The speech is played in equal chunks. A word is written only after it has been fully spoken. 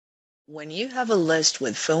When you have a list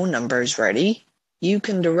with phone numbers ready, you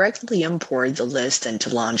can directly import the list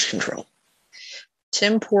into Launch Control. To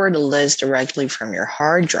import a list directly from your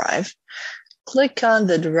hard drive, click on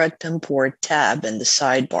the Direct Import tab in the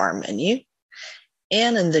sidebar menu,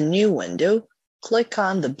 and in the new window, click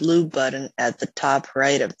on the blue button at the top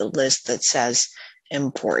right of the list that says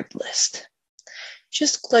Import List.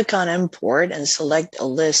 Just click on Import and select a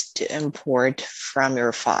list to import from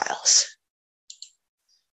your files.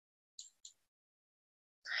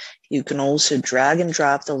 You can also drag and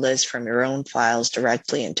drop the list from your own files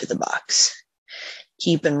directly into the box.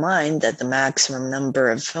 Keep in mind that the maximum number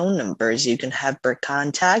of phone numbers you can have per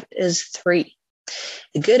contact is 3.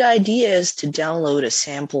 A good idea is to download a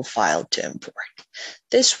sample file to import.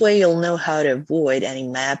 This way you'll know how to avoid any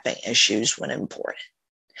mapping issues when importing.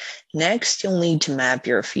 Next, you'll need to map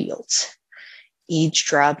your fields. Each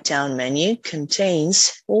drop-down menu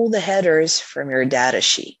contains all the headers from your data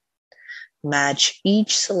sheet. Match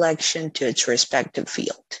each selection to its respective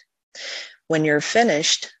field. When you're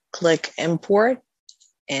finished, click Import,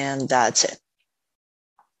 and that's it.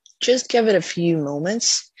 Just give it a few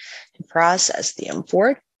moments to process the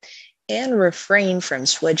import and refrain from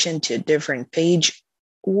switching to a different page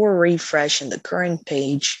or refreshing the current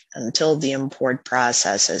page until the import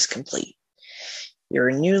process is complete. Your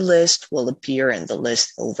new list will appear in the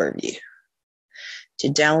list overview. To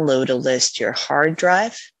download a list to your hard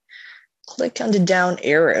drive, click on the down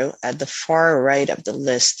arrow at the far right of the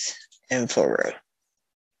list info row.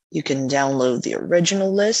 You can download the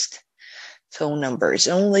original list, phone numbers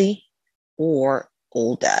only, or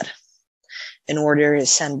all data. In order to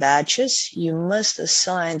send batches, you must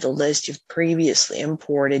assign the list you've previously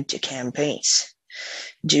imported to campaigns.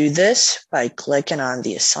 Do this by clicking on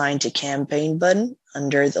the Assign to Campaign button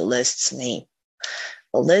under the list's name.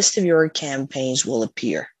 A list of your campaigns will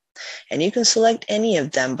appear, and you can select any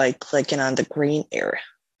of them by clicking on the green arrow.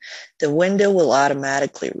 The window will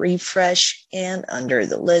automatically refresh, and under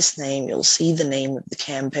the list name, you'll see the name of the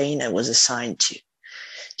campaign it was assigned to.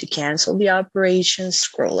 To cancel the operation,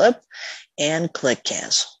 scroll up and click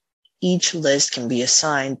Cancel. Each list can be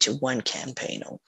assigned to one campaign only.